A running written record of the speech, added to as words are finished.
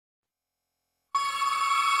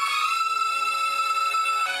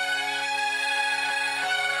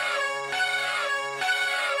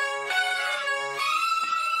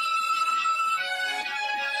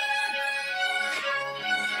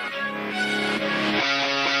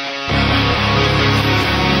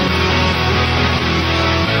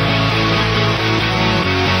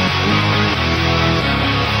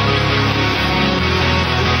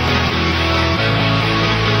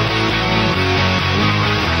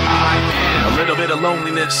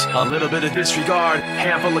loneliness, a little bit of disregard,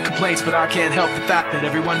 handful of complaints, but I can't help the fact that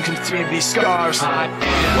everyone can see these scars. I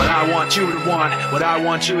am what I want you to want, what I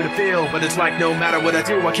want you to feel, but it's like no matter what I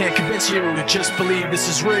do, I can't convince you to just believe this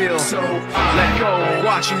is real. So let go,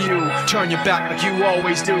 watching you turn your back like you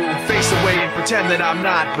always do, face away and pretend that I'm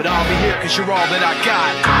not, but I'll be here cause you're all that I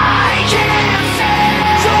got. I can't feel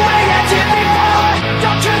the way I did before.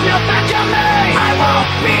 Don't turn your back on me. I won't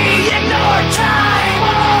be ignored. Time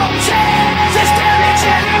won't change this damage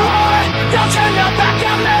anymore. Don't turn your back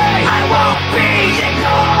on me. I won't be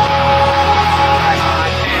ignored.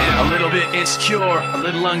 A little bit insecure, a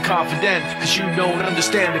little unconfident, cause you don't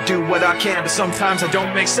understand to do what I can, but sometimes I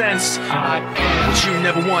don't make sense. I am what you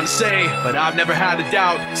never want to say, but I've never had a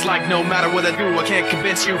doubt. It's like no matter what I do, I can't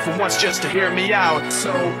convince you for once just to hear me out.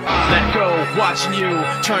 So let go, watching you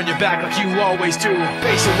turn your back like you always do,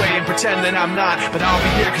 face away and pretend that I'm not, but I'll be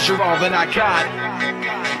here cause you're all that I got.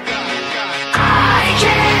 I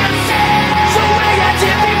can't feel the way I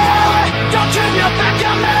did before. Don't turn your back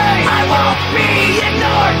on me. I won't be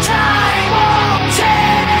ignored. Time won't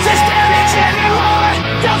change this damage anymore.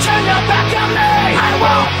 Don't turn your back on me. I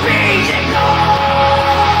won't be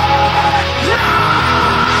ignored. No,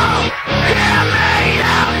 hear me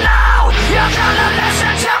out now. You're gonna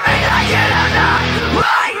listen to me like it or not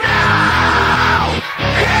right now.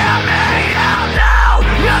 Hear me out now.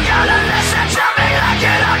 You're gonna listen to me like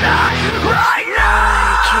it or not right now.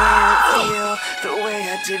 I can't feel the way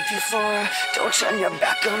I did before. Don't turn your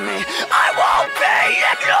back on me. I won't be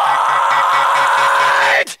ignored.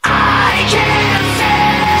 I can't